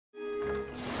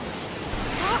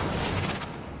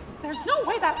There's no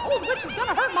way that old witch is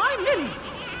gonna hurt my Minnie.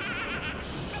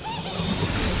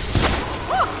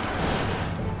 Oh!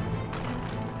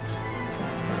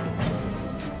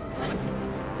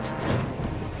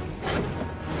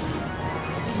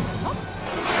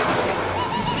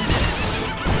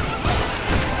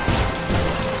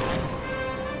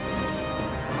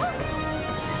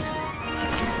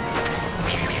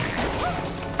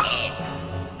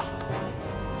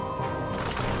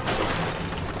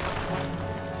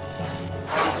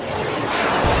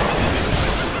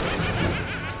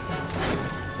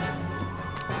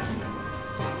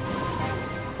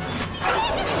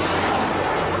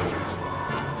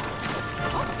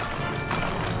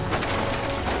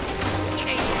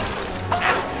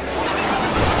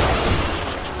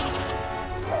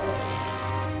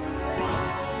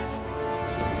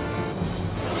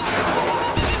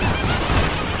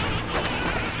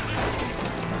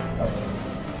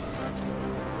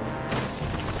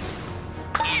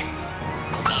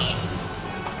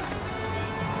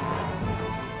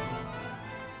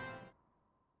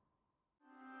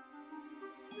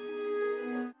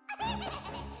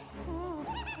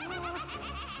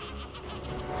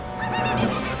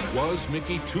 Was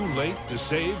Mickey too late to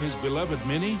save his beloved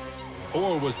Minnie?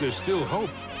 Or was there still hope?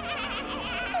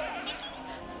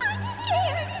 I'm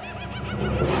scared!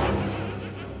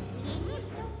 Minnie's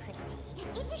so pretty.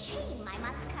 It's a shame I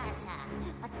must curse her.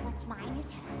 But what's mine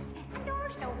is hers, and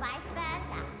also vice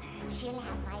versa. She'll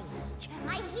have my age,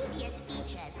 my hideous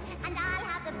features, and I'll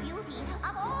have the beauty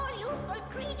of all youthful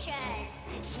creatures.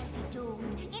 She'll be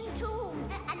doomed,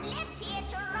 entombed, and left here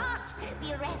to rot,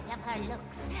 bereft of her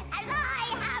looks, as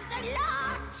I have the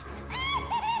lot.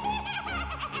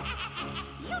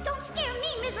 You don't scare me,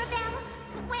 Miss Rebelle.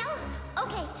 Well,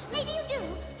 okay, maybe you do,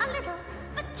 a little,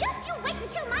 but just you wait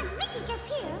until my Mickey gets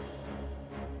here.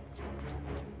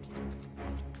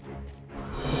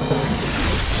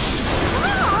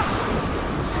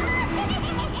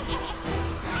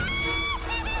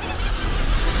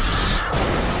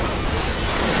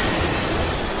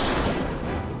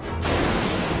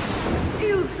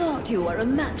 You are a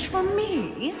match for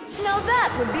me? Now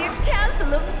that would be a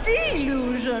castle of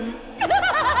delusion.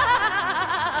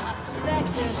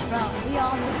 Specters from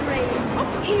beyond the grave,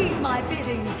 heed my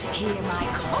bidding, hear my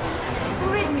call.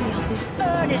 Rid me of this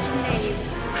earnest knave,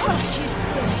 crush his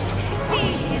spirit, be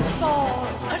his fall.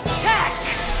 Attack!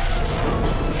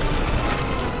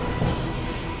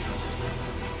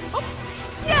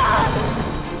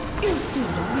 You still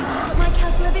don't realize what my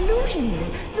castle of illusion is,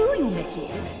 do you, Mickey?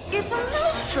 It's a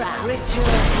mousetrap.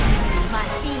 Return, my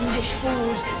fiendish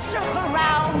fools. Circle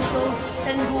round, ghosts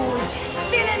and ghouls.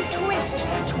 Spin and twist,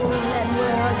 twirl and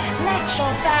whirl. Let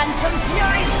your phantom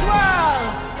fury swirl.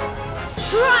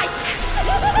 Strike!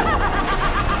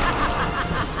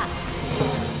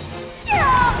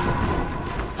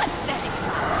 Pathetic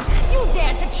mouse! You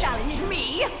dare to challenge me?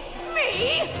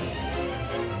 Me?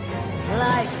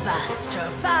 Fly faster,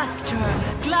 faster,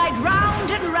 glide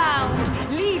round and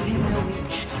round. Leave him no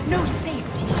inch, no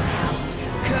safety ground.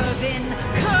 Curve in,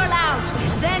 curl out,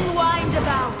 then wind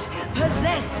about.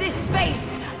 Possess this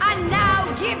space, and now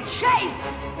give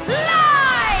chase.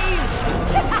 Fly!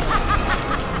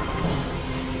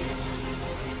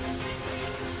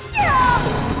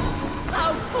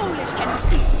 How foolish can you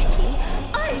be, Mickey?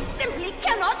 I simply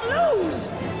cannot lose.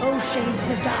 Oh, shades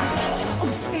of darkness, oh,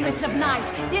 spirits of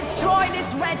night, destroy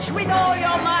this wretch with all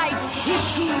your might. His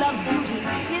true love's beauty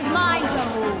is mine to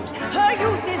hold. Her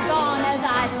youth is gone as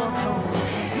I foretold.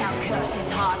 Now curse his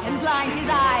heart and blind his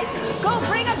eyes. Go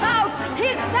bring about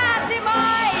his sad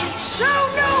demise. Show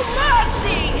no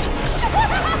mercy!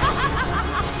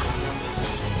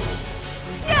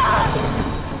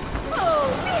 Oh,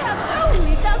 we have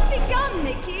only just begun,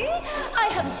 Mickey. I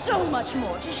have so much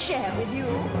more to share with you.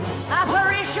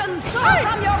 Apparitions soar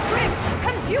from your crypt,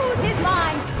 confuse his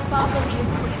mind, boggle his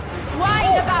grip,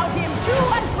 wind about him to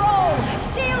and fro,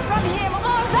 steal from him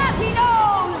all that he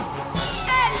knows.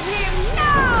 End him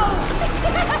now!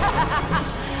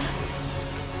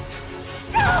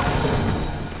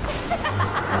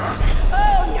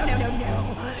 Oh, no.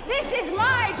 This is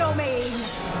my domain.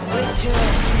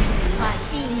 Return. My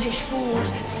fiendish fools,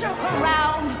 circle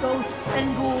round, ghosts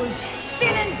and ghouls,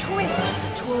 spin and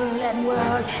twist, twirl and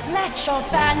whirl, let your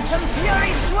phantom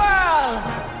fury swirl!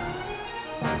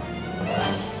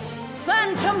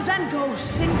 Phantoms and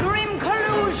ghosts in grim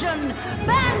collusion,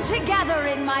 band together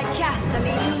in my castle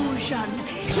illusion.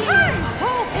 Here,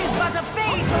 hope is but a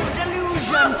fatal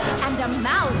delusion, and a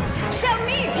mouse shall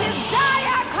meet his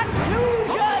dire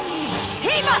conclusion.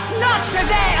 He must not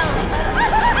prevail!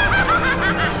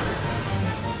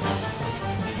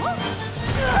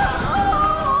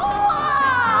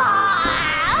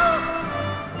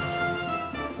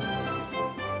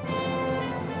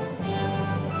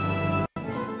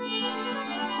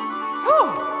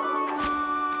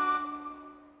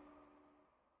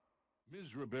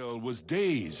 Mizrabel was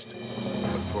dazed,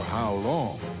 but for how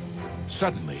long?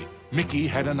 Suddenly, Mickey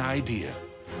had an idea.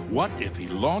 What if he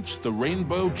launched the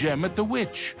rainbow gem at the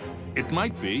witch? It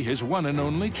might be his one and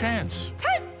only chance.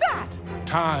 Take that!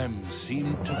 Time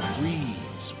seemed to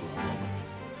freeze for a moment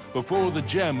before the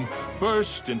gem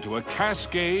burst into a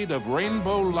cascade of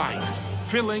rainbow light,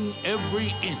 filling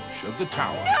every inch of the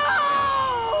tower.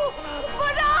 No!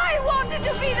 But I wanted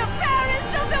to be the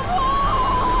fairest of them all!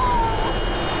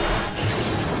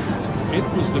 It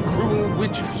was the cruel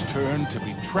witch's turn to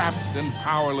be trapped and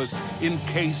powerless,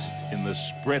 encased in the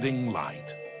spreading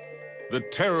light. The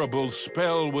terrible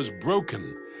spell was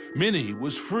broken. Minnie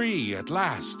was free at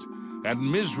last, and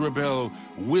Mizrabel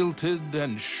wilted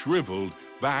and shriveled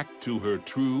back to her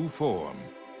true form.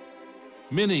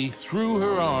 Minnie threw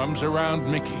her arms around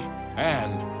Mickey,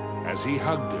 and as he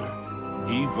hugged her,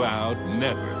 he vowed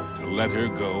never to let her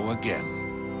go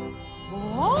again.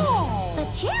 Whoa! The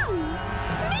gem!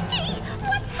 Mickey,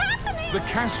 what's happening? The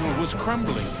castle was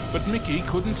crumbling, but Mickey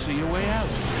couldn't see a way out.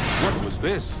 What was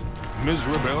this?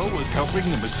 Mizrabel was helping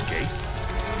them escape?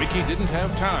 Mickey didn't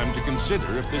have time to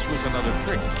consider if this was another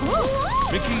trick.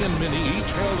 Mickey and Minnie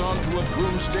each held onto a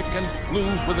broomstick and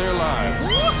flew for their lives.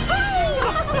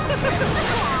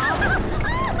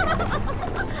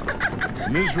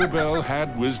 Mizrabel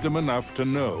had wisdom enough to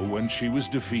know when she was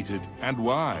defeated and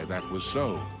why that was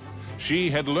so.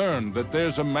 She had learned that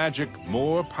there's a magic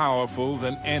more powerful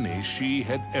than any she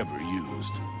had ever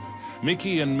used.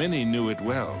 Mickey and Minnie knew it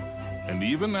well, and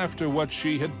even after what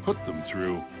she had put them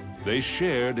through, they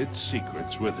shared its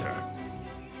secrets with her.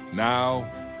 Now,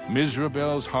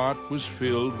 Mizrabel's heart was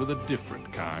filled with a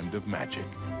different kind of magic.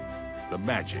 The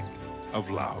magic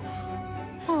of love.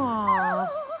 Aww.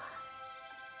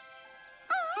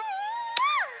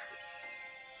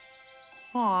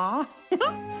 Aww.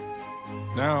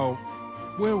 Now,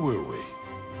 where were we?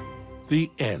 The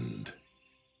end.